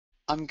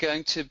I'm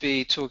going to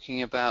be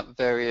talking about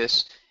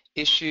various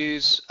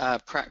issues,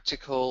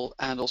 practical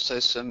and also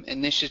some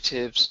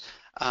initiatives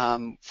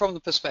from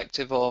the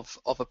perspective of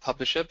a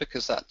publisher,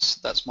 because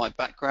that's my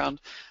background,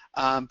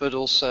 but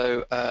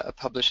also a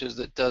publisher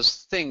that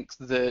does think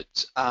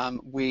that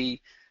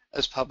we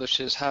as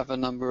publishers have a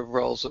number of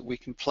roles that we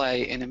can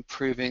play in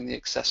improving the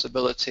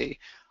accessibility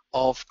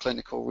of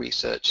clinical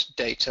research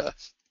data,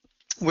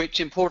 which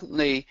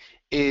importantly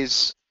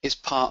is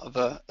part of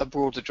a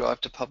broader drive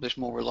to publish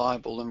more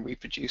reliable and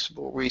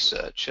reproducible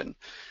research. And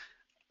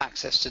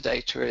access to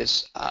data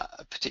is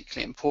a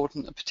particularly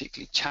important, a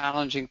particularly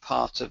challenging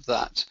part of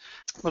that.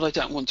 But I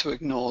don't want to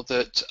ignore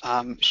that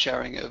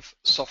sharing of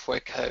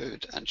software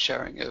code and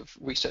sharing of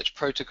research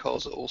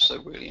protocols are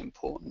also really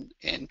important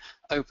in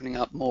opening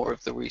up more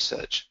of the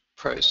research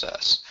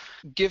process.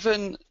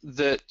 Given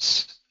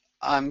that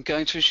I'm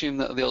going to assume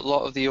that a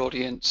lot of the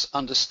audience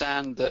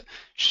understand that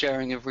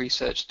sharing of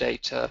research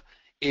data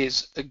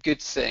is a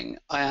good thing,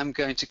 I am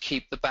going to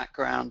keep the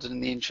background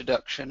and the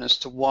introduction as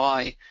to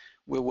why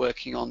we're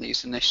working on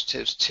these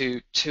initiatives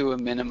to a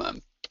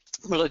minimum.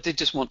 Well, I did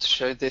just want to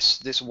show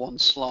this one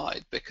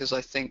slide, because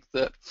I think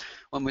that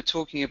when we're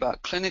talking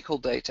about clinical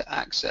data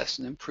access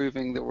and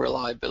improving the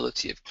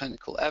reliability of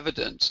clinical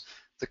evidence,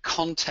 the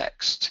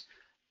context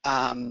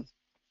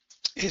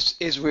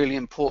is really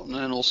important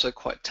and also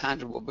quite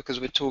tangible,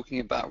 because we're talking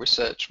about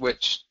research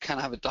which can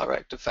have a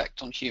direct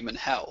effect on human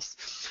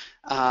health.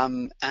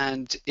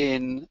 And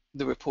in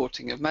the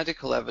reporting of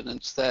medical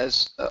evidence,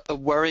 there's a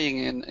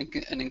worrying and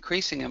an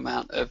increasing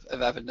amount of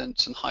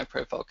evidence and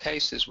high-profile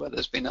cases where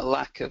there's been a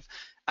lack of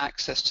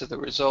access to the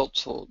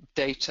results or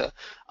data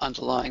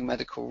underlying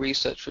medical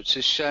research, which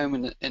is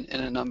shown in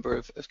a number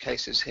of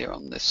cases here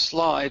on this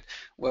slide,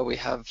 where we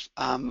have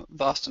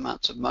vast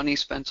amounts of money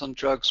spent on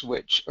drugs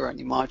which are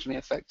only marginally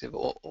effective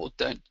or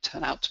don't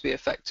turn out to be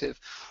effective,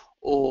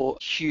 or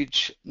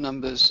huge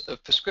numbers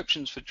of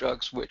prescriptions for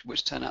drugs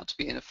which turn out to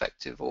be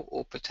ineffective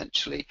or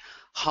potentially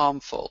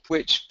harmful,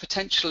 which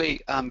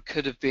potentially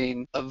could have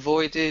been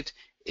avoided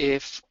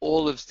if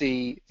all of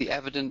the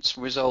evidence,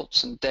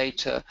 results and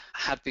data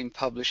had been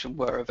published and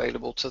were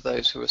available to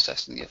those who are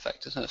assessing the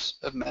effectiveness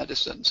of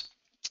medicines.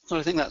 So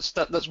I think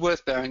that's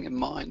worth bearing in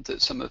mind,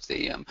 that some of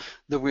the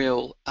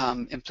real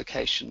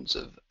implications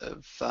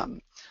of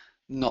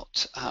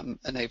not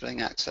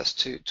enabling access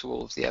to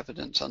all of the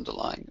evidence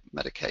underlying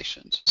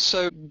medications.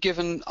 So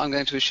given I'm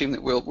going to assume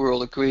that we're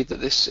all agreed that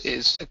this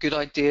is a good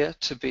idea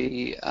to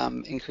be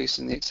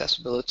increasing the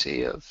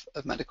accessibility of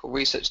medical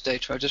research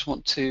data, I just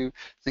want to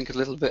think a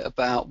little bit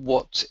about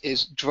what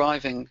is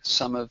driving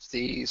some of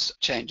these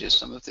changes,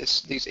 some of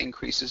these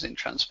increases in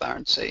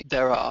transparency.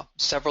 There are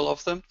several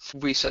of them.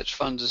 Research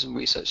funders and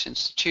research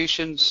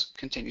institutions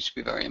continue to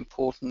be very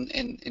important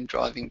in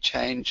driving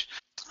change.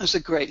 There's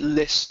a great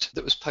list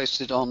that was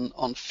posted on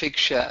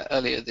Figshare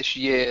earlier this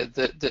year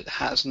that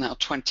has now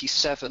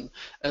 27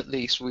 at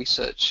least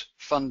research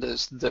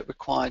funders that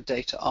require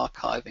data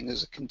archiving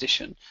as a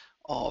condition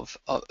of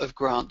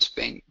grants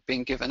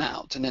being given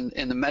out. And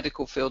in the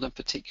medical field in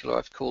particular,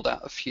 I've called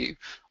out a few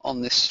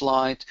on this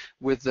slide,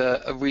 with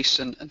a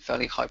recent and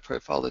fairly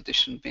high-profile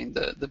addition being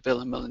the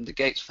Bill and Melinda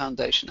Gates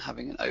Foundation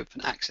having an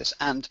open access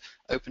and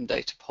open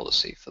data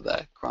policy for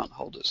their grant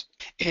holders.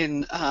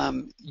 In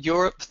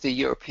Europe, the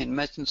European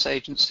Medicines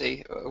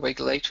Agency, a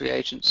regulatory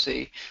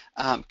agency,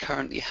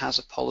 currently has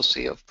a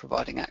policy of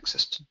providing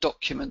access to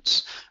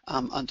documents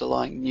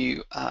underlying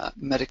new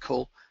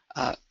medical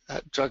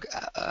drug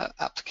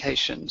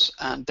applications,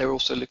 and they're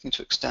also looking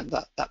to extend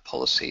that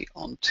policy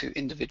onto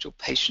individual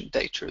patient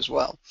data as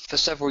well. For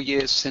several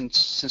years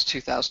since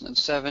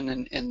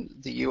 2007 in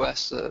the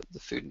US, the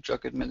Food and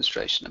Drug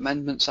Administration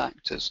Amendments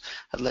Act has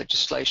had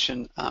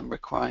legislation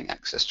requiring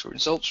access to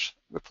results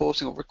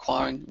reporting, or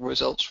requiring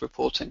results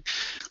reporting.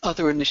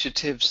 Other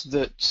initiatives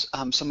that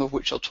some of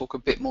which I'll talk a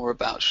bit more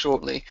about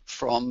shortly,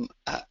 from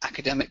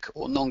academic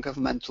or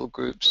non-governmental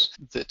groups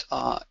that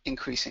are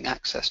increasing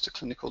access to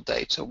clinical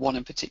data. One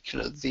in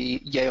particular,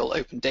 the Yale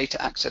Open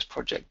Data Access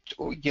Project,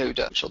 or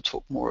YODA, which I'll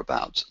talk more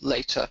about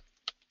later.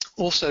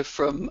 Also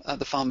from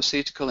the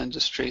pharmaceutical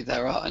industry,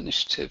 there are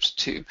initiatives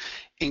to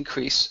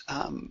increase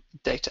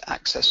data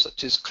access,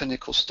 such as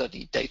clinical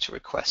study data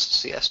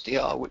requests,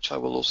 CSDR, which I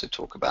will also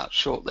talk about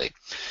shortly.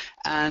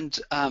 And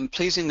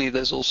pleasingly,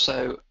 there's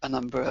also a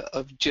number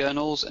of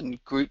journals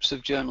and groups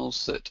of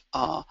journals that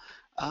are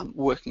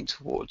working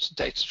towards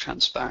data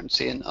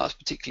transparency, and I was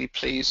particularly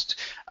pleased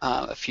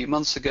a few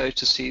months ago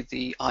to see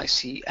the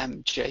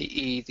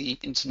ICMJE, the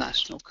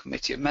International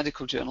Committee of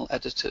Medical Journal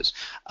Editors,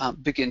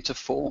 begin to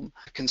form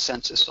a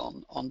consensus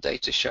on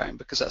data sharing,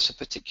 because that's a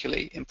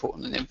particularly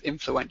important and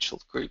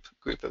influential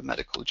group of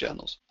medical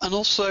journals. And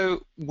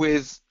also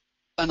with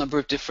a number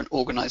of different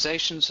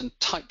organizations and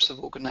types of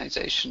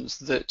organizations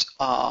that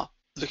are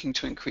looking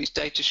to increase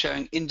data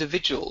sharing,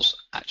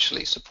 individuals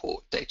actually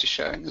support data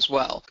sharing as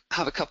well. I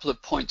have a couple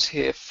of points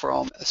here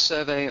from a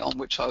survey on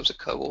which I was a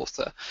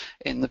co-author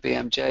in the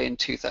BMJ in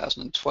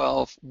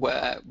 2012,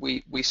 where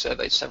we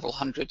surveyed several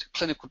hundred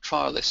clinical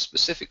trialists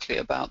specifically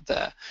about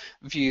their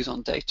views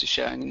on data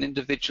sharing, and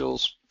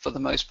individuals for the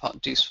most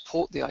part, do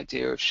support the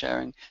idea of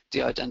sharing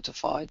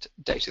de-identified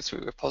data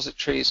through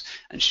repositories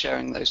and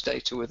sharing those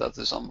data with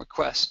others on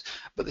request.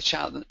 But the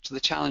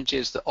challenge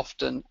is that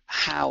often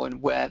how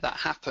and where that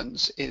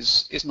happens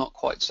is not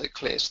quite so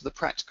clear. So the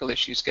practical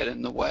issues get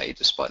in the way,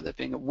 despite there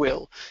being a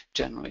will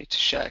generally to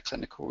share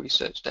clinical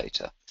research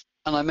data.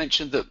 And I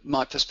mentioned that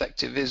my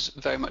perspective is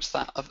very much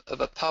that of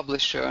a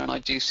publisher, and I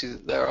do see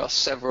that there are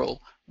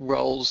several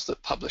roles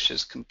that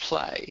publishers can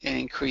play in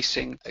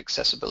increasing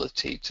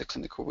accessibility to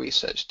clinical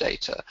research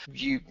data.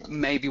 You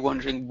may be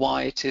wondering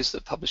why it is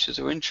that publishers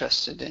are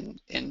interested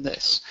in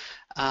this.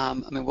 I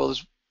mean, well,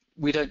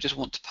 we don't just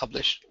want to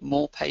publish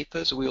more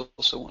papers, we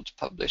also want to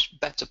publish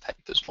better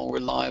papers, more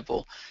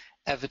reliable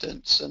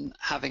evidence, and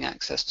having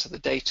access to the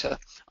data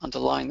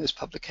underlying those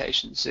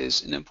publications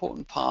is an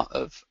important part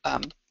of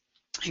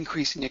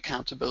increasing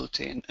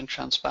accountability and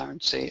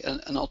transparency,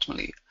 and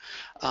ultimately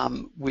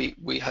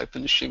we hope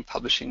and assume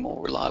publishing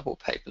more reliable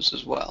papers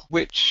as well,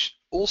 which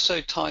also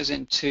ties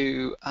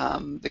into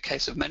the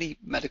case of many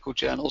medical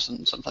journals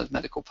and sometimes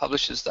medical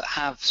publishers that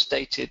have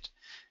stated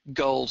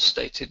goals,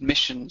 stated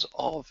missions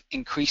of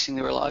increasing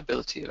the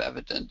reliability of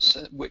evidence,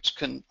 which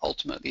can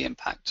ultimately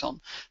impact on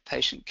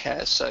patient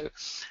care. So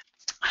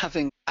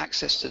having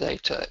access to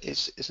data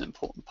is an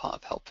important part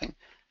of helping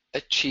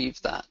achieve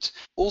that.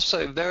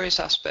 Also, various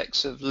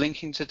aspects of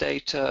linking to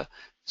data,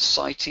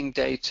 citing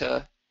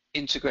data,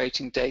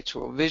 integrating data,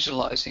 or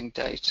visualizing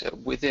data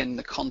within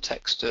the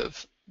context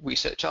of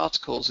research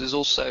articles is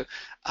also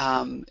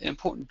an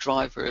important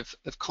driver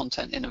of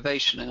content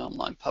innovation in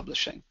online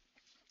publishing.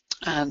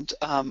 And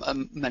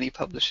many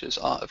publishers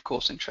are, of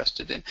course,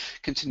 interested in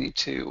continuing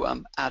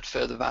to add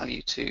further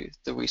value to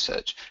the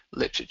research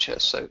literature.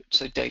 So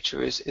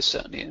data is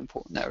certainly an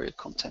important area of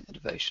content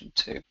innovation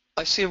too.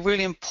 I see a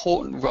really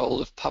important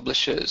role of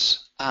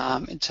publishers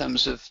in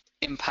terms of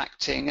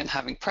impacting and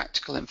having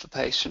practical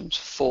information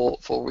for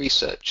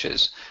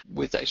researchers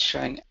with data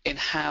sharing in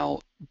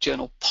how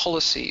journal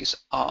policies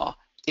are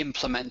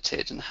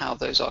implemented and how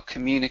those are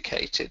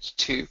communicated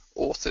to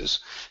authors,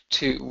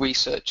 to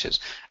researchers.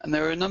 And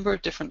there are a number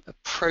of different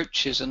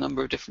approaches, a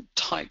number of different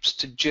types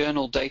to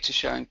journal data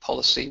sharing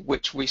policy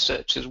which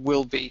researchers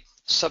will be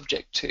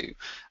subject to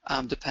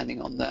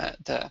depending on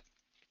their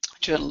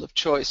journal of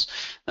choice.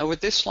 Now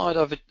with this slide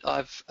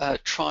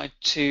I've tried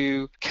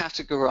to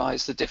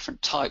categorize the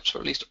different types, or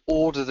at least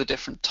order the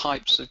different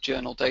types of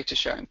journal data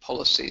sharing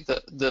policy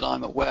that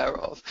I'm aware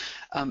of.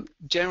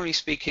 Generally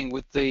speaking,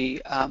 with the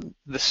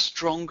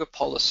stronger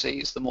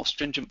policies, the more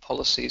stringent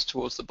policies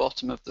towards the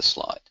bottom of the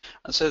slide.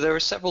 And so there are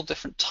several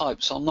different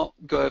types. I'll not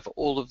go over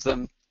all of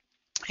them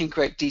in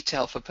great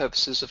detail for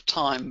purposes of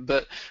time,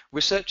 but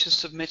researchers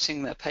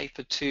submitting their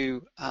paper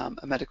to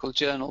a medical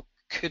journal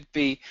could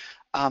be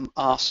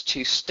asked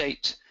to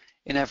state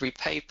in every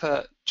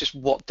paper just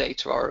what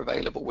data are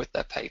available with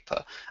their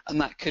paper,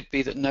 and that could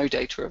be that no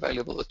data are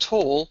available at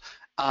all,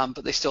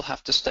 but they still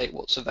have to state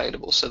what's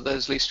available, so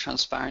there's least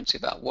transparency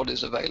about what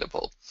is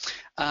available.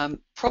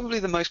 Probably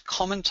the most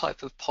common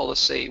type of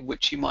policy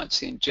which you might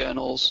see in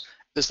journals,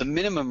 there's the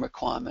minimum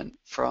requirement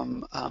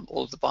from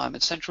all of the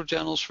BioMed Central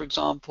journals, for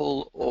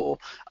example, or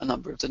a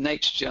number of the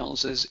Nature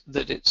journals, is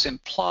that it's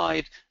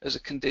implied as a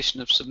condition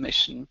of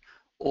submission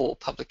or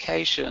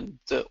publication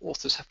that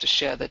authors have to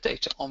share their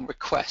data on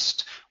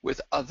request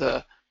with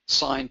other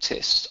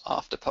scientists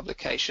after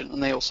publication,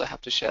 and they also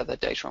have to share their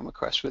data on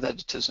request with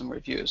editors and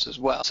reviewers as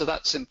well. So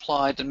that's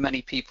implied, and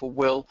many people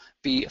will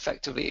be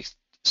effectively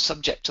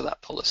subject to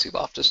that policy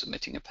after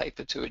submitting a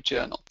paper to a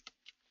journal.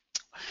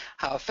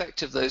 How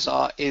effective those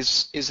are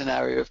is an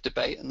area of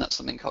debate, and that's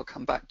something I'll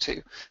come back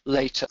to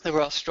later. There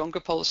are stronger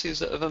policies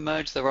that have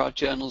emerged. There are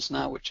journals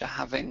now which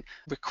are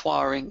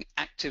requiring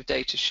active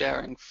data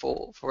sharing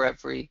for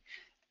every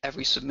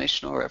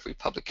submission or every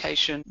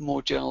publication.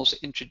 More journals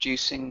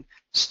introducing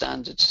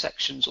standard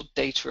sections or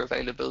data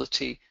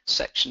availability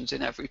sections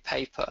in every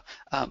paper.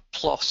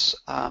 PLOS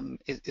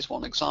is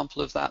one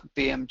example of that.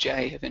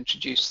 BMJ have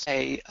introduced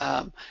a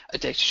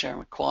data sharing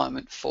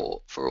requirement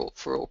for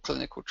all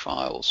clinical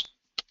trials,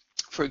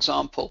 for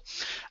example.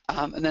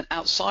 And then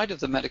outside of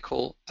the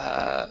medical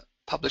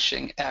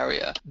publishing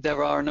area,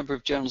 there are a number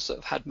of journals that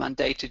have had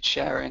mandated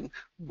sharing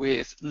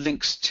with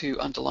links to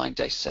underlying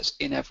data sets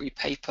in every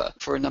paper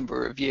for a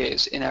number of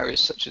years in areas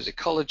such as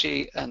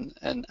ecology and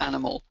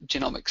animal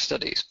genomic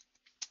studies.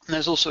 And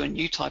there's also a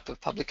new type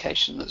of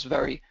publication that's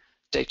very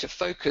data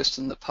focused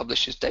and that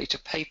publishes data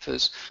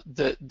papers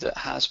that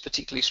has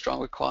particularly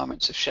strong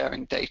requirements of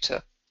sharing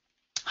data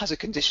as a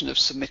condition of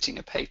submitting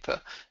a paper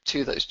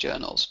to those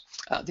journals.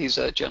 These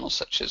are journals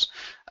such as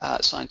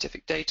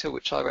Scientific Data,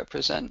 which I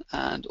represent,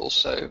 and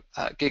also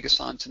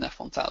GigaScience and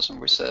F1000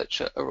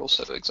 Research are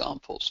also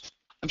examples.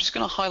 I'm just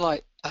going to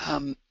highlight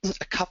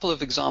a couple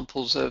of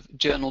examples of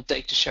journal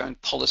data sharing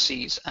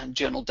policies and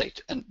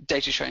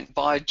data sharing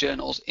by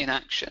journals in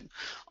action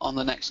on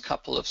the next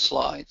couple of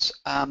slides.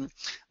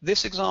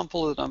 This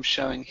example that I'm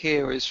showing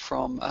here is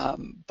from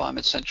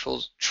BioMed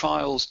Central's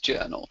Trials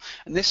Journal,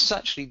 and this is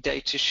actually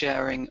data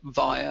sharing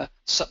via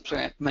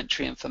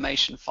supplementary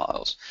information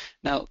files.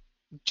 Now,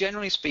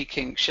 generally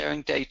speaking,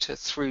 sharing data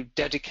through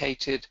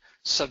dedicated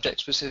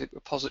subject-specific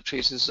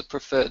repositories is the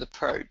preferred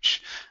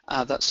approach.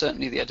 That's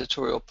certainly the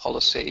editorial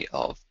policy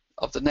of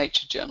the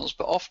Nature journals,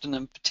 but often,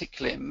 and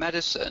particularly in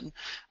medicine,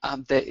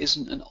 there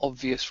isn't an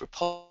obvious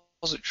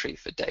repository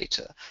for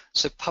data.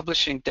 So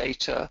publishing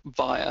data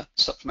via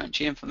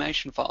supplementary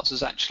information files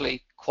is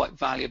actually quite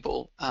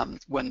valuable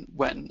when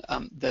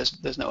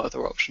there's no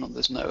other option or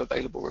there's no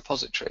available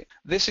repository.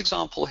 This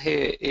example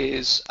here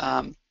is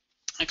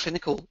a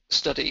clinical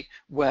study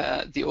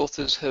where the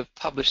authors have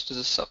published as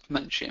a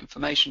supplementary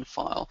information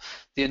file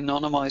the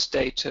anonymized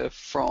data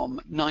from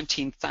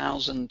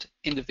 19,000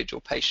 individual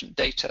patient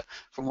data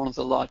from one of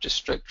the largest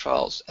stroke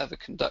trials ever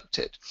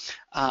conducted.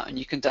 And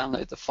you can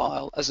download the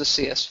file as a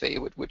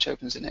CSV, which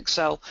opens in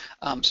Excel,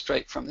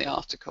 straight from the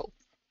article.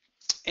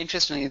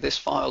 Interestingly, this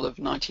file of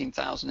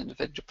 19,000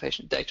 individual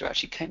patient data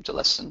actually came to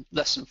less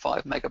than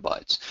 5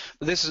 megabytes.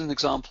 But this is an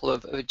example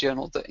of a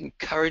journal that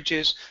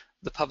encourages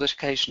the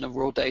publication of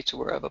raw data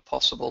wherever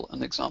possible,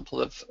 an example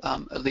of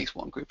at least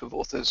one group of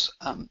authors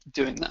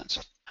doing that.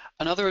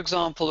 Another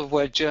example of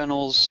where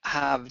journals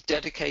have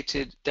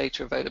dedicated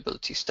data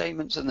availability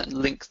statements and then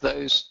link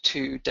those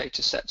to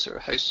data sets that are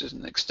hosted in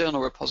an external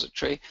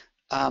repository.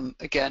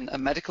 Again, a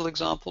medical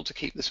example to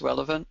keep this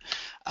relevant.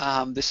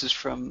 This is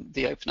from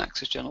the open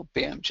access journal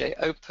BMJ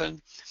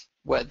Open,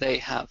 where they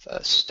have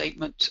a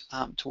statement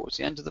towards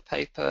the end of the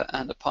paper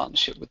and a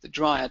partnership with the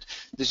Dryad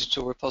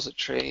digital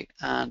repository,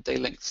 and they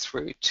link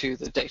through to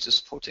the data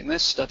supporting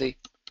this study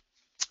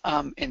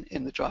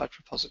in the Dryad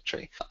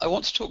repository. I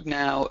want to talk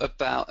now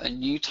about a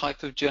new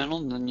type of journal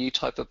and a new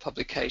type of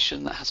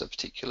publication that has a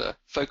particular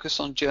focus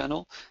on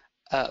data.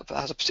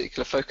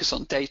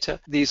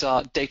 These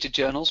are data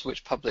journals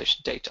which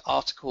publish data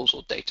articles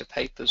or data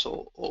papers,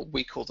 or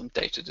we call them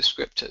data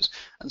descriptors.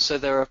 And so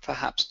there are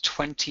perhaps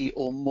 20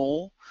 or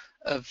more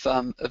of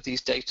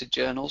these data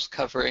journals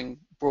covering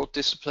broad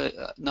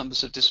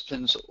numbers of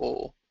disciplines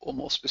or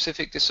more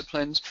specific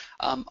disciplines.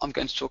 I'm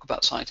going to talk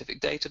about scientific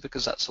data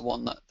because that's the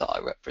one that I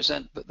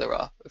represent, but there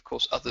are, of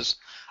course, others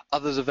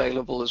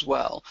available as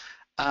well.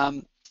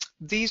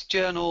 These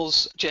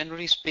journals,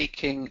 generally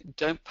speaking,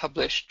 don't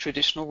publish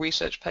traditional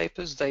research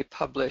papers. They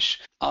publish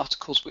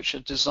articles which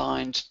are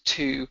designed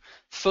to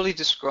fully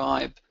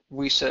describe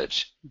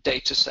research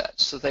data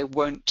sets. So they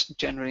won't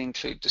generally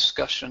include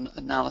discussion,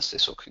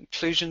 analysis, or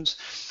conclusions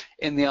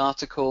in the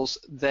articles.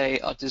 They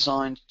are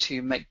designed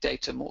to make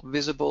data more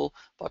visible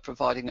by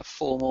providing a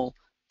formal,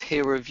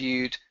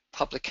 peer-reviewed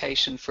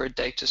publication for a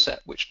data set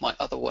which might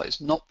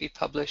otherwise not be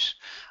published,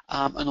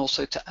 and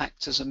also to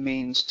act as a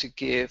means to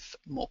give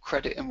more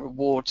credit and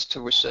rewards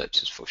to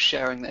researchers for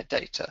sharing their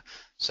data,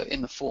 so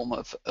in the form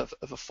of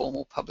a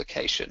formal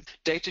publication.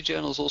 Data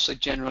journals also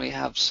generally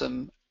have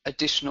some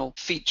additional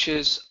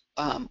features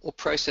or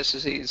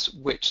processes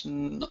which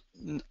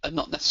are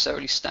not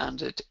necessarily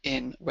standard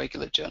in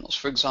regular journals.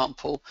 For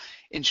example,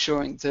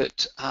 ensuring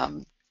that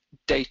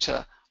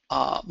data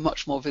are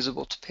much more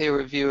visible to peer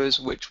reviewers,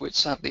 which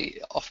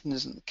sadly often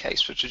isn't the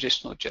case for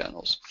traditional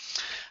journals.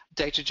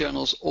 Data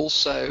journals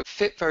also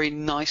fit very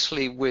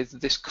nicely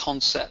with this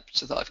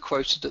concept that I've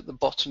quoted at the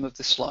bottom of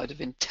this slide of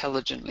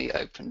intelligently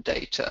open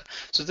data.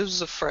 So this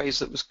is a phrase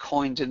that was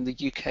coined in the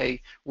UK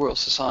Royal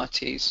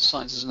Society's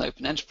Science as an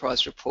Open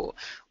Enterprise report,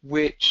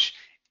 which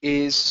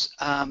is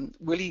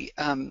really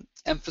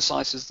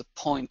emphasizes the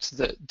point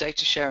that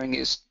data sharing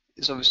is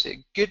obviously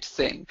a good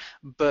thing,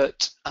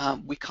 but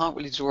we can't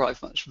really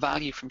derive much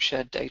value from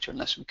shared data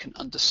unless we can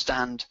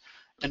understand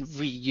and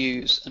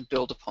reuse and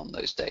build upon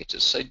those data.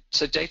 So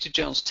data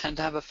journals tend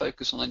to have a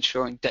focus on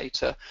ensuring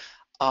data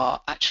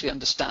are actually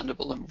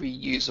understandable and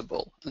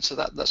reusable, and so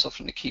that's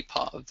often a key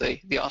part of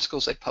the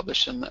articles they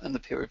publish and the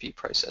peer review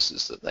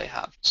processes that they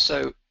have.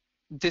 So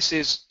this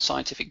is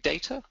scientific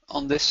data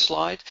on this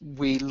slide.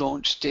 We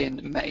launched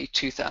in May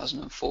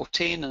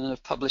 2014 and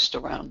have published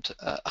around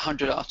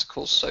 100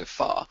 articles so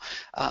far,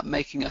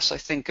 making us, I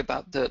think,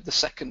 about the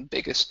second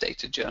biggest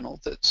data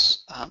journal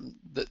that's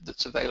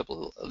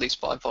available, at least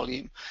by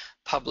volume,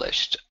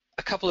 published.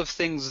 A couple of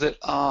things that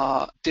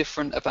are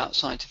different about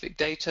scientific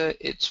data: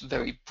 it's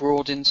very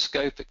broad in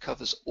scope. It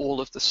covers all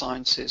of the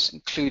sciences,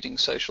 including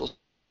social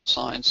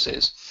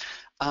sciences.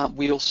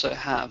 We also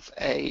have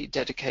a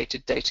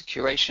dedicated data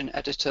curation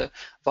editor,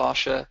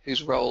 Varsha,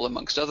 whose role,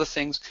 amongst other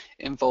things,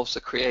 involves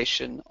the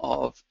creation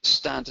of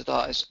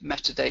standardized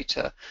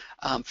metadata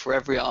for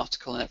every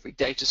article and every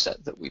data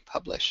set that we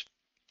publish,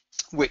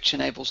 which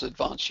enables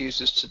advanced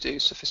users to do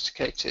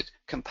sophisticated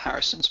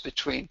comparisons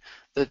between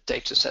the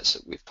data sets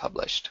that we've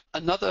published.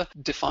 Another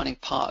defining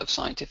part of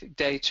scientific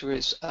data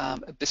is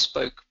a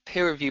bespoke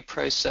peer review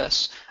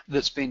process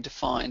that's been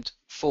defined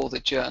for the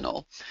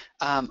journal.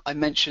 I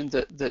mentioned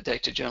that the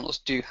data journals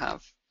do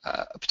have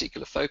a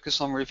particular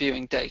focus on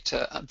reviewing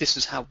data. This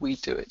is how we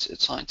do it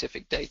at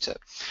Scientific Data.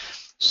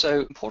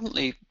 So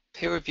importantly,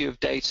 peer review of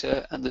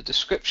data and the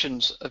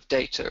descriptions of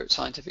data at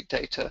Scientific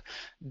Data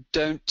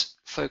don't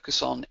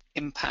focus on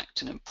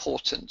impact and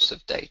importance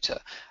of data.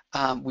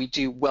 We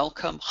do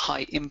welcome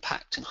high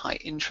impact and high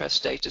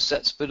interest data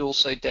sets, but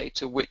also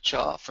data which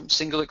are from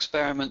single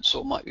experiments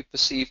or might be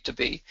perceived to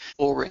be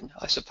boring,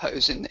 I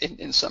suppose,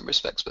 in some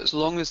respects. But as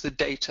long as the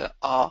data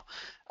are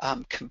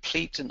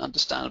complete and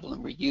understandable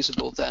and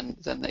reusable,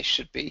 then they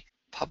should be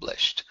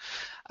published.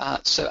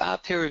 So our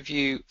peer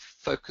review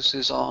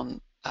focuses on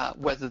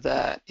whether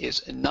there is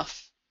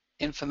enough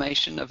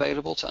information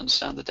available to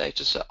understand the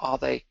data. So are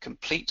they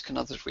complete? Can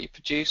others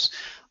reproduce?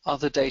 Are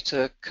the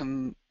data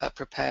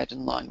prepared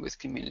in line with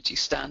community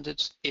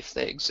standards, if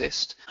they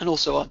exist? And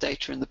also, are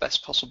data in the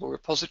best possible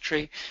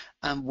repository?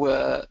 And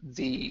were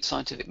the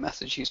scientific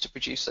methods used to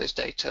produce those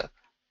data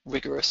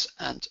rigorous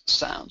and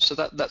sound? So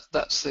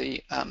that's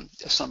the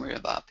a summary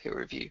of our peer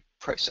review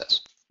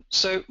process.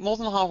 So more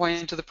than halfway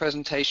into the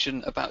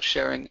presentation about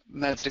sharing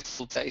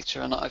medical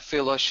data, and I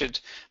feel I should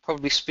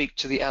probably speak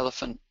to the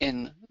elephant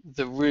in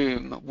the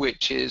room,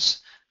 which is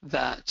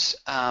that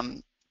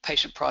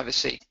patient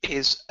privacy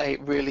is a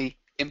really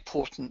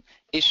important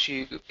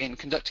issue in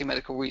conducting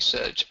medical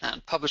research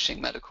and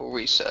publishing medical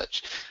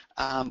research,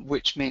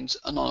 which means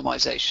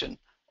anonymization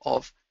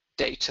of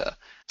data.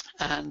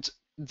 And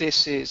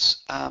this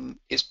is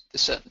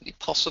certainly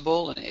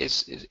possible, and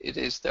it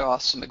is. There are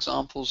some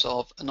examples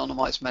of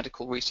anonymized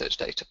medical research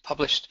data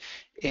published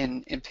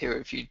in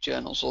peer-reviewed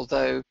journals,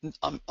 although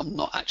I'm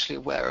not actually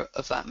aware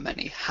of that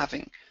many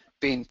having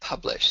been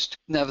published.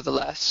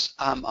 Nevertheless,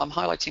 I'm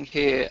highlighting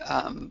here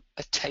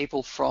a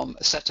table from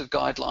a set of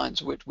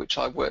guidelines which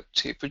I worked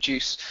to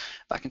produce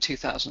back in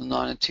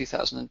 2009 and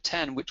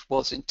 2010, which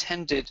was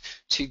intended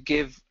to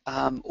give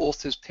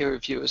authors, peer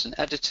reviewers and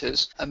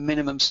editors a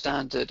minimum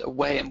standard, a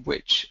way in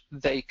which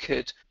they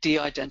could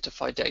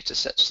de-identify data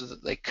sets so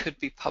that they could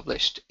be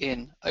published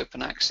in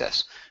open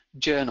access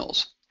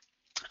journals.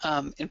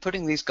 In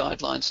putting these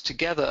guidelines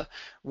together,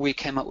 we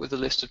came up with a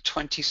list of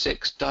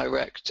 26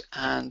 direct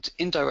and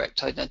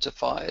indirect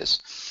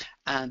identifiers.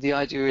 And the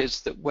idea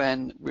is that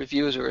when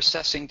reviewers are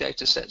assessing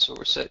data sets or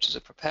researchers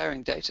are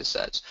preparing data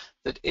sets,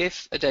 that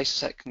if a data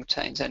set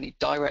contains any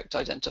direct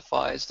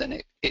identifiers,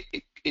 then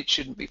it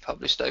shouldn't be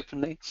published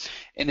openly.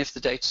 And if the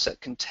data set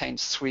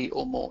contains 3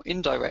 or more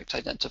indirect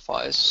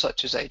identifiers,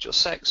 such as age or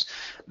sex,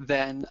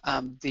 then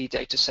the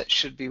data set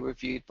should be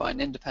reviewed by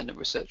an independent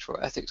researcher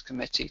or ethics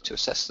committee to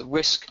assess the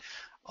risk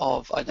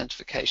of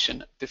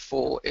identification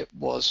before it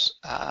was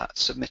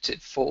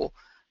submitted for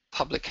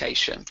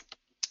publication.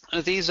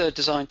 These are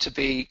designed to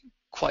be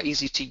quite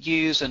easy to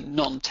use and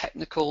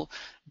non-technical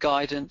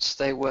guidance.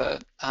 They were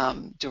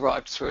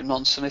derived through a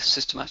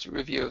non-systematic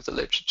review of the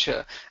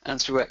literature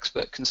and through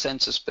expert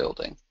consensus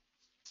building.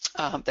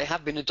 They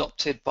have been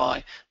adopted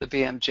by the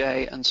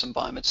BMJ and some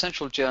BioMed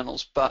Central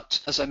journals, but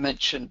as I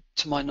mentioned,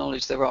 to my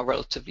knowledge, there are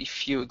relatively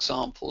few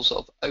examples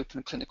of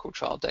open clinical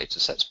trial data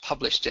sets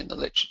published in the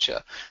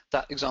literature.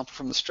 That example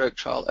from the stroke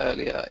trial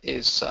earlier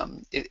is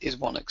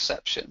one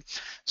exception.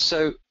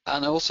 So,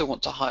 and I also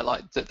want to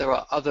highlight that there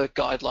are other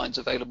guidelines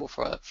available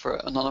for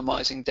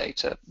anonymizing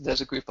data.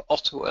 There's a group at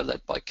Ottawa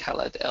led by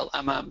Khaled El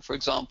Amam, for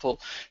example,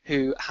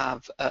 who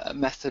have a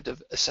method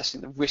of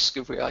assessing the risk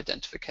of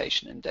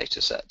re-identification in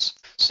data sets.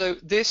 So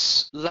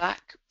this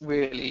lack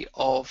really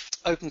of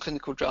open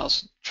clinical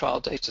trial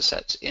data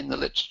sets in the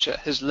literature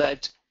has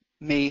led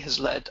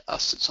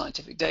us at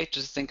Scientific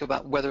Data to think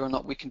about whether or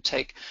not we can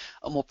take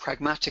a more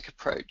pragmatic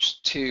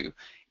approach to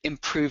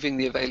improving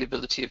the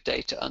availability of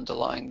data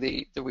underlying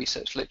the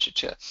research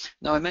literature.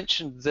 Now, I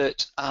mentioned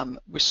that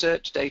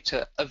research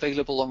data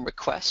available on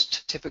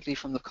request, typically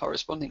from the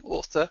corresponding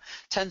author,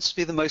 tends to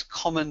be the most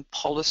common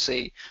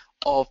policy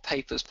of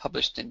papers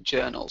published in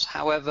journals.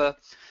 However,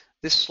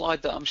 this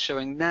slide that I'm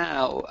showing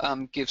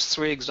now gives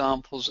 3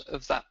 examples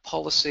of that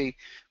policy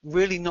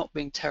really not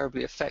being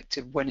terribly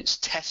effective when it's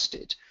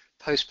tested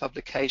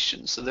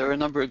post-publication. So there are a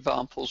number of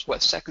examples where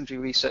secondary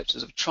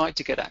researchers have tried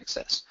to get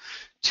access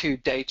to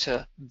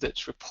data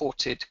that's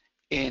reported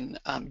in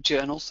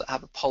journals that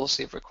have a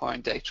policy of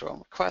requiring data on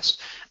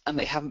request, and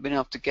they haven't been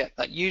able to get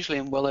that, usually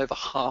in well over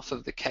half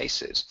of the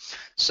cases.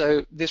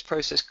 So this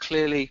process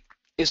clearly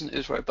isn't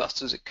as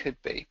robust as it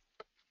could be.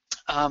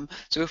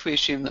 So if we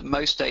assume that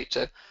most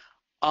data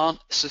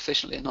aren't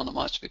sufficiently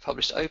anonymized to be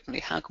published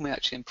openly, how can we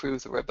actually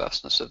improve the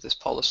robustness of this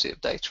policy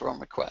of data on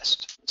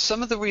request?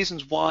 Some of the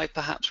reasons why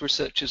perhaps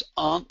researchers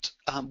aren't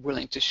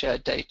willing to share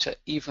data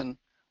even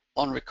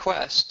on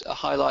request are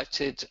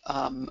highlighted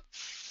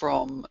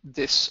from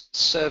this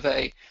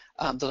survey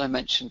that I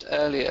mentioned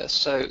earlier.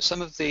 So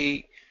some of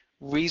the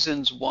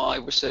reasons why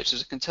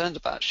researchers are concerned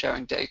about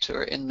sharing data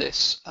are in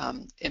this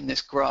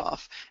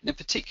graph. And in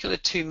particular,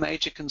 2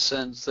 major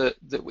concerns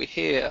that we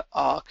hear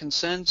are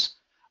concerns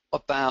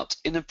about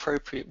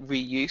inappropriate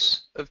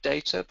reuse of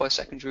data by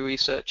secondary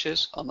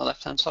researchers on the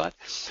left-hand side,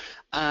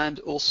 and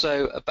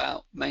also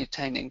about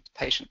maintaining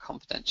patient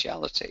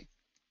confidentiality.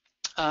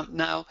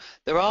 Now,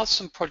 there are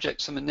some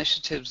projects, some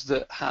initiatives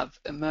that have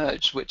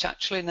emerged which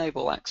actually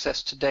enable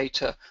access to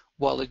data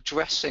while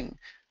addressing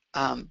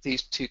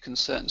these 2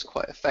 concerns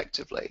quite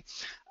effectively.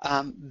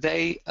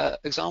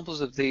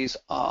 Examples of these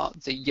are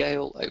the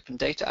Yale Open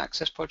Data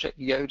Access Project,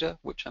 YODA,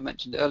 which I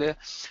mentioned earlier,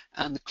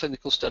 and the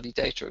Clinical Study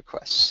Data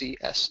Request,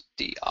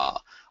 CSDR.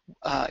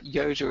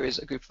 YODA is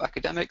a group of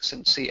academics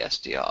and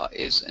CSDR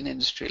is an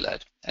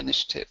industry-led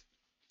initiative.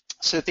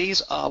 So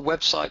these are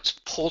websites,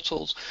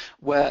 portals,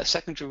 where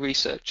secondary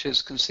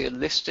researchers can see a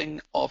listing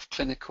of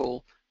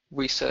clinical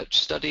research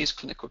studies,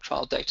 clinical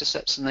trial data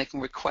sets, and they can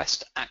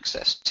request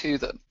access to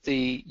them.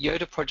 The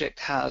YODA project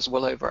has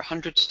well over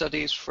 100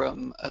 studies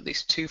from at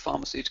least 2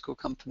 pharmaceutical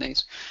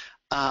companies,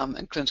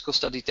 and Clinical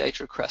Study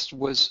Data Request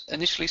was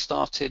initially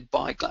started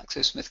by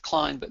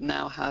GlaxoSmithKline, but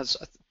now has,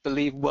 I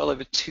believe, well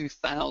over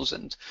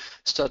 2,000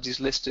 studies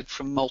listed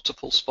from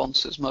multiple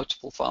sponsors,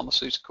 multiple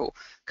pharmaceutical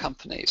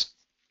companies.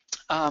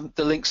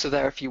 The links are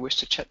there if you wish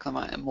to check them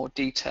out in more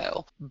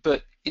detail,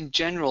 but in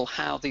general,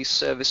 how these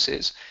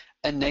services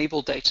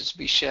enable data to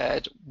be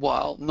shared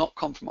while not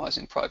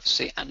compromising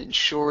privacy and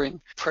ensuring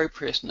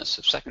appropriateness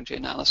of secondary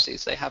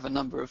analyses. They have a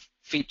number of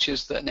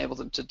features that enable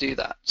them to do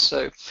that.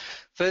 So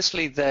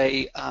firstly,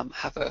 they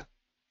have a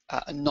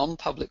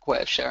non-public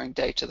way of sharing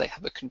data. They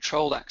have a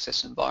controlled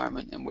access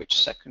environment in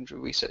which secondary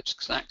researchers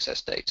can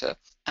access data,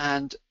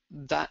 and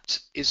that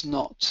is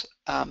not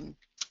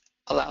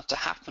allowed to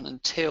happen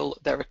until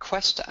their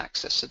request to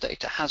access the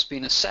data has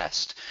been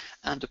assessed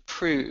and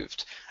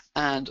approved.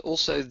 And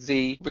also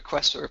the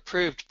requests are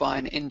approved by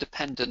an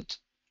independent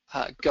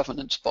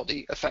governance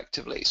body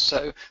effectively.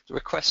 So the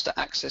requests to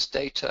access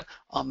data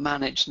are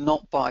managed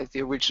not by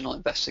the original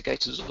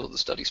investigators or the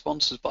study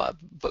sponsors, but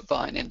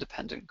by an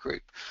independent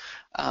group,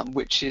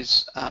 which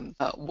is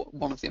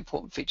one of the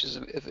important features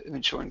of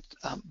ensuring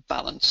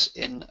balance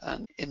in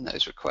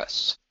those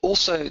requests.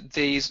 Also,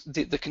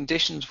 the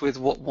conditions with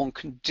what one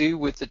can do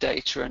with the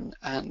data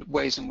and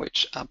ways in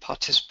which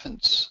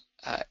participants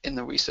in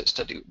the research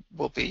study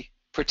will be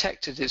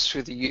protected is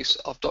through the use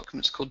of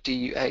documents called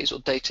DUAs, or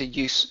data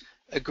use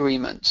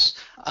agreements,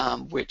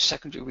 which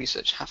secondary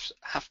research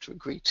have to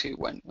agree to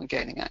when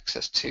gaining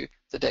access to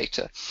the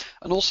data.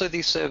 And also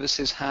these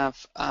services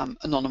have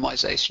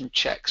anonymization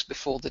checks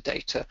before the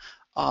data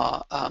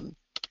are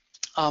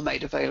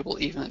made available,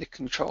 even in a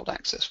controlled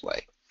access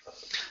way.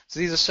 So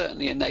these are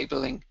certainly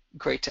enabling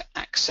greater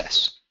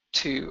access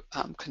to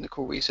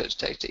clinical research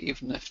data,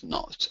 even if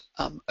not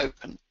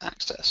open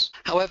access.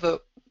 However,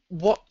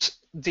 what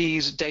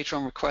these data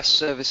on request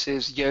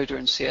services, YODA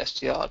and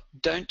CSDR,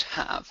 don't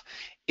have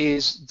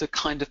is the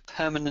kind of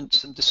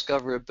permanence and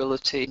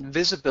discoverability and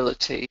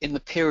visibility in the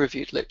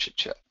peer-reviewed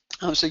literature.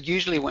 So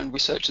usually when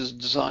researchers are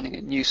designing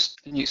a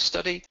new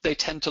study, they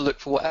tend to look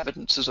for what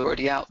evidence is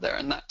already out there,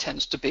 and that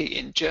tends to be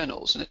in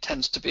journals, and it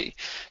tends to be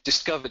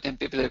discovered in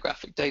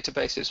bibliographic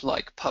databases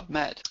like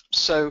PubMed.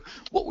 So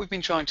what we've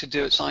been trying to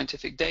do at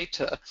Scientific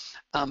Data,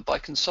 by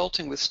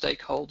consulting with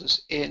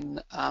stakeholders in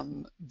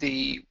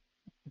the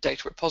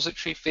data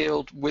repository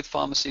field, with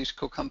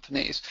pharmaceutical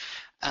companies,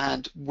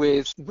 and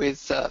with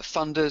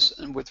funders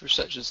and with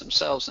researchers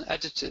themselves and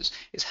editors,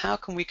 is how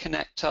can we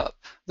connect up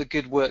the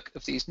good work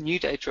of these new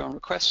data on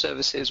request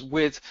services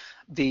with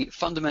the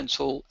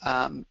fundamental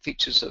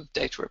features of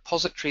data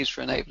repositories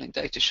for enabling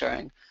data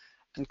sharing,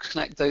 and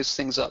connect those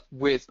things up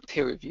with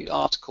peer-reviewed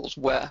articles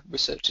where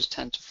researchers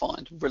tend to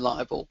find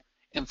reliable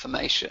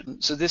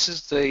information. So this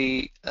is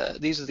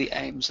these are the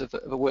aims of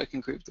a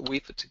working group that we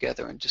put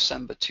together in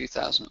December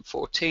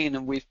 2014,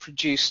 and we've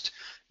produced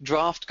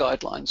draft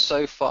guidelines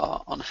so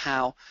far on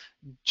how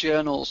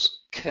journals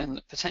can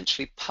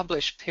potentially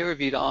publish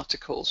peer-reviewed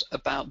articles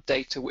about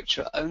data which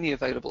are only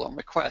available on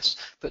request,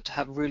 but to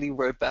have really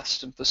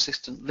robust and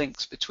persistent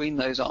links between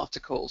those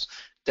articles,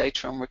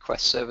 data on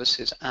request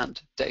services,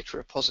 and data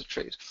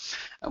repositories.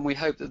 And we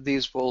hope that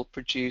these will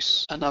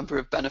produce a number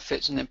of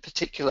benefits, and in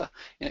particular,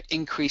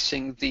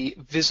 increasing the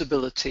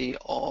visibility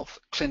of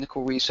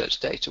clinical research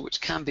data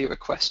which can be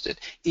requested,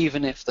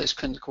 even if those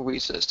clinical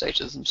research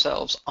data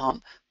themselves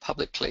aren't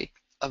publicly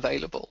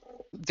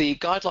available. The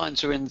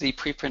guidelines are in the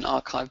preprint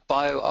archive,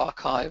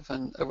 bioRxiv,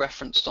 and are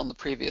referenced on the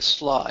previous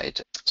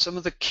slide. Some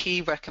of the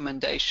key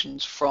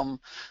recommendations from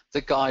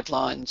the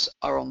guidelines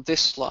are on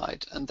this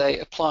slide, and they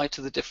apply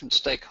to the different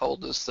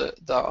stakeholders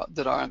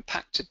that are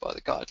impacted by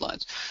the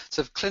guidelines.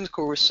 So for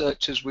clinical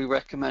researchers, we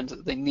recommend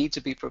that they need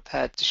to be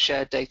prepared to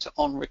share data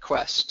on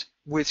request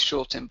with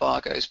short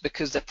embargoes,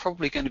 because they're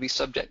probably going to be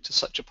subject to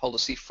such a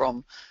policy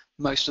from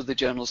most of the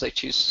journals they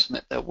choose to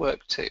submit their work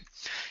to.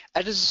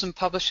 Editors and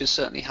publishers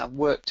certainly have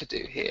work to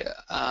do here.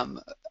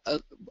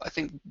 I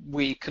think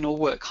we can all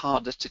work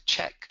harder to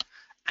check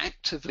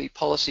actively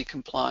policy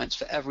compliance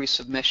for every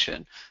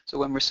submission. So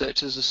when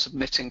researchers are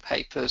submitting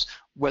papers,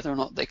 whether or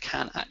not they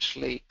can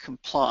actually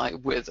comply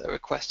with a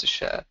request to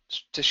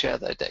share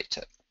their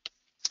data.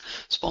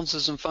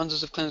 Sponsors and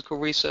funders of clinical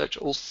research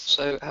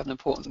also have an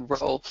important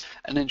role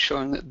in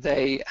ensuring that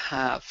they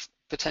have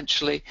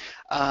potentially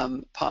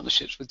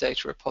partnerships with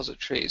data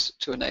repositories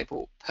to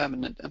enable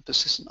permanent and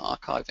persistent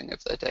archiving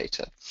of their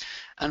data.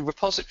 And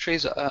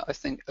repositories are, I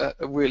think, are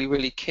really,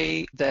 really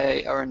key.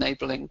 They are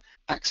enabling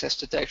access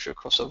to data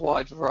across a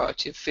wide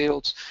variety of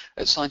fields.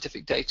 At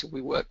Scientific Data,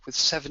 we work with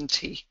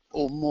 70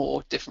 or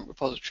more different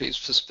repositories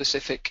for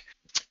specific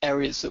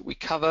areas that we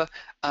cover,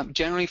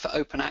 generally for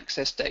open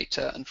access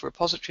data, and for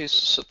repositories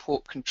to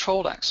support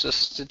controlled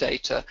access to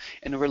data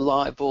in a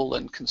reliable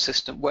and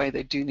consistent way.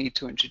 They do need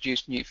to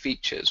introduce new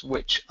features,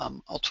 which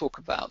I'll talk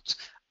about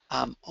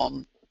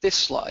on this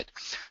slide.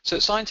 So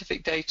at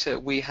Scientific Data,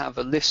 we have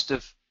a list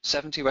of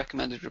 70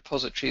 recommended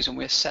repositories, and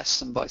we assess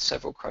them by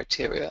several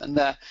criteria, and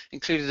they're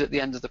included at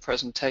the end of the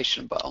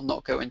presentation, but I'll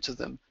not go into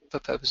them for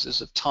purposes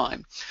of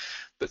time.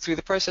 But through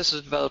the process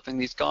of developing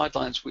these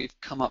guidelines, we've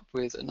come up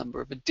with a number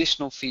of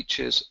additional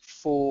features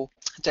for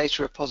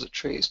data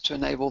repositories to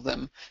enable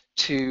them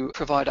to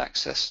provide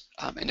access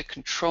in a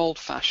controlled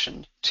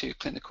fashion to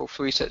clinical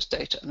research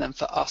data, and then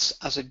for us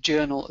as a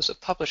journal, as a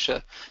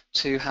publisher,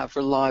 to have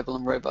reliable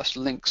and robust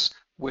links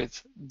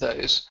with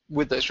those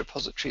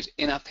repositories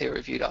in our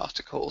peer-reviewed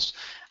articles,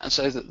 and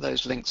so that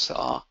those links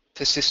are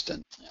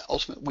persistent.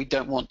 Ultimately, we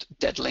don't want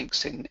dead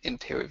links in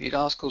peer-reviewed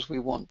articles. We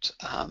want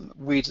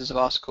readers of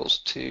articles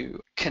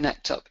to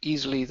connect up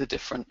easily the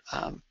different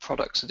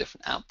products, the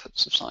different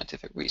outputs of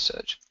scientific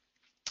research.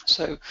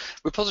 So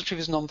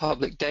repositories of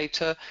non-public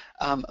data,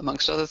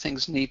 amongst other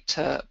things, need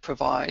to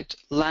provide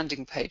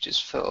landing pages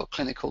for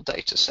clinical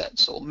data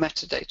sets or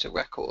metadata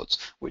records,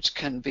 which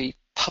can be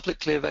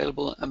publicly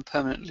available and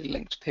permanently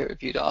linked to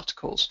peer-reviewed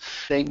articles.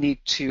 They need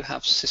to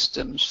have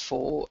systems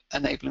for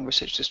enabling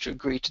researchers to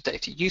agree to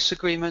data use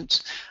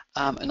agreements,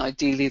 and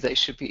ideally they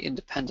should be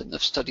independent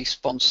of study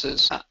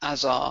sponsors,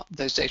 as are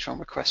those data on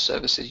request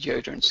services,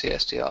 YODA and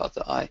CSDR,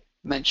 that I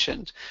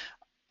mentioned.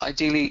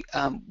 Ideally,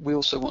 we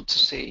also want to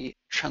see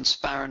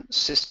transparent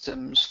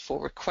systems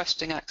for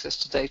requesting access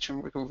to data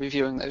and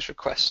reviewing those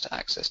requests to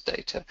access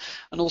data,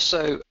 and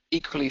also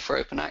equally for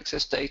open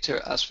access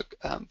data as for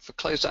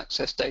closed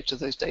access data,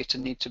 those data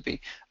need to be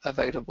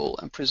available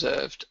and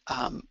preserved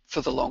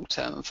for the long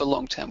term, and for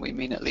long term we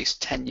mean at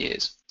least 10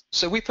 years.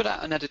 So we put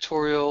out an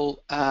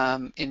editorial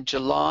in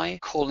July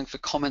calling for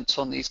comments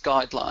on these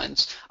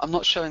guidelines. I'm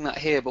not showing that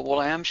here, but what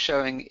I am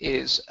showing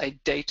is a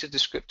data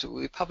descriptor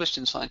we published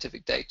in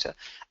Scientific Data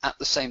at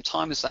the same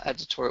time as that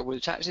editorial,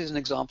 which actually is an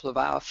example of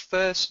our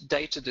first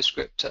data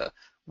descriptor,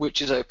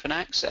 which is open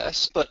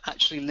access, but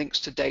actually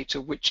links to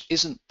data which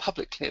isn't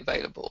publicly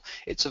available.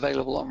 It's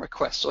available on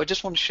request. So I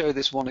just want to show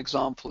this one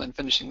example in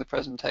finishing the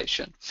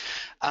presentation.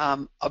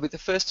 I'll be the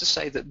first to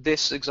say that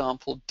this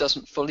example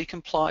doesn't fully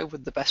comply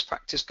with the best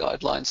practice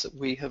guidelines that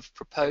we have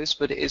proposed,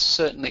 but it is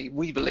certainly,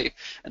 we believe,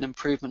 an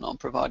improvement on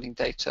providing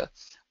data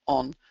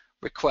on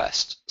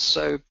request.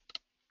 So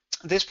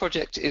this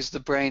project is the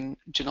Brain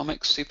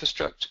Genomics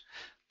Superstruct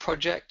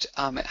project.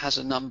 It has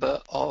a number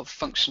of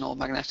functional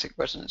magnetic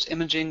resonance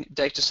imaging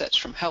data sets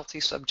from healthy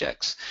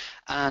subjects,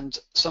 and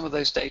some of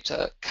those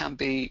data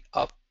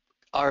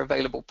are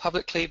available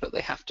publicly, but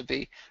they have to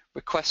be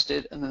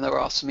requested, and then there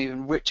are some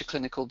even richer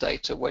clinical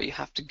data where you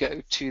have to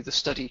go to the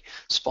study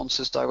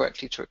sponsors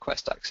directly to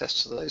request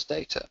access to those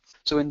data.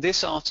 So in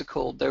this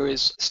article there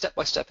is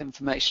step-by-step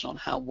information on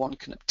how one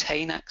can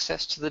obtain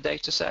access to the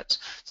data sets.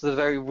 So the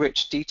very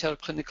rich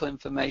detailed clinical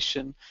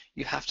information,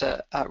 you have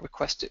to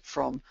request it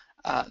from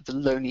the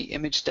Lonely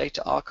Image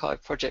Data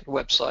Archive project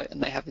website, and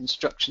they have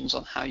instructions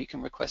on how you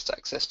can request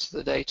access to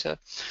the data.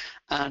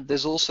 And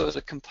there's also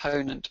a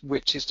component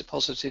which is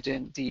deposited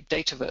in the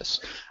Dataverse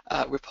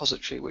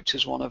repository, which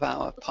is one of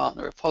our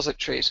partner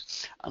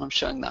repositories, and I'm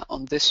showing that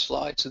on this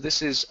slide. So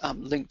this is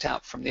linked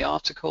out from the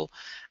article,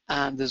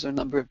 and there's a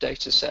number of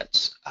data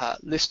sets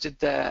listed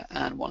there,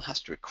 and one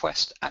has to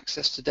request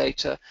access to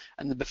data,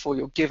 and then before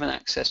you're given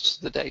access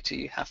to the data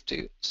you have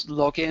to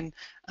log in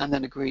and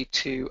then agree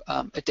to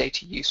a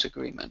data use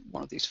agreement,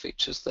 one of these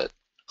features that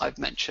I've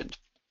mentioned.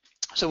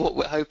 So what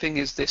we're hoping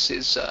is this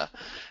is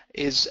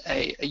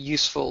a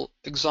useful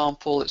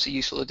example. It's a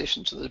useful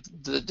addition to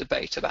the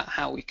debate about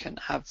how we can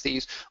have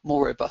these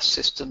more robust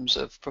systems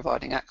of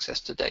providing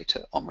access to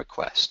data on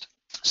request.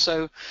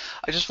 So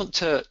I just want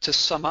to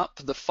sum up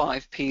the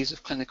 5 Ps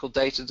of clinical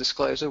data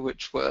disclosure,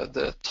 which were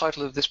the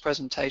title of this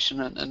presentation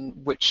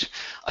and which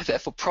I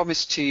therefore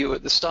promised to you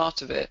at the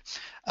start of it.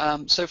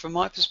 So from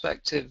my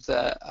perspective,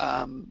 the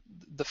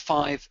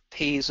 5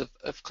 Ps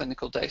of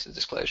clinical data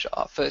disclosure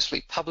are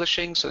firstly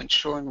publishing, so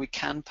ensuring we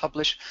can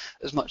publish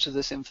as much of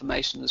this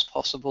information as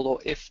possible, or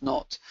if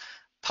not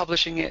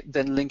publishing it,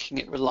 then linking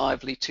it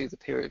reliably to the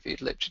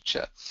peer-reviewed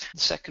literature. The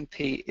second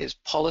P is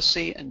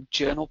policy, and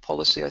journal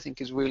policy I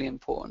think is really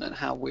important, and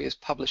how we as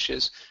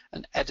publishers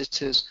and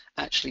editors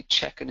actually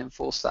check and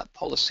enforce that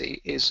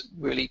policy is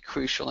really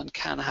crucial and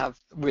can have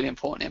really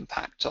important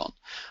impact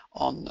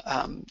on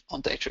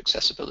data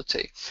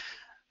accessibility.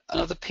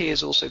 Another P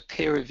is also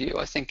peer review.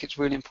 I think it's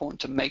really important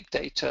to make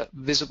data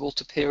visible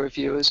to peer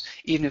reviewers.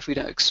 Even if we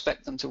don't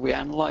expect them to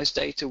reanalyze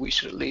data, we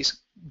should at least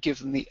give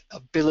them the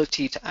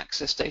ability to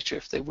access data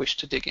if they wish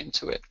to dig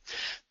into it.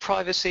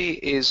 Privacy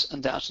is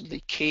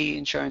undoubtedly key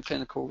in sharing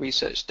clinical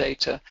research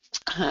data,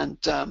 and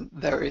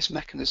various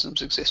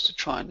mechanisms exist to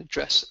try and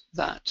address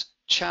that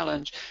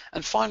challenge.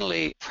 And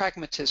finally,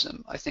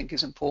 pragmatism, I think,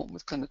 is important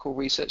with clinical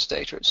research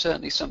data. It's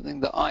certainly something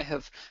that I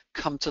have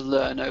come to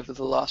learn over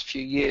the last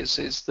few years,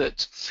 is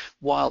that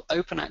while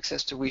open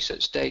access to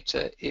research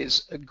data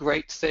is a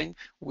great thing,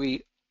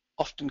 we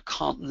often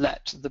can't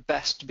let the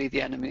best be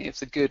the enemy of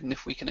the good, and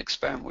if we can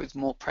experiment with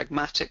more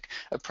pragmatic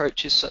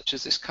approaches such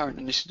as this current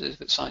initiative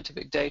with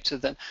scientific data,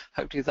 then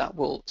hopefully that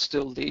will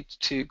still lead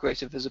to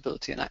greater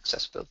visibility and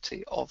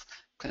accessibility of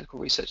clinical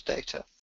research data.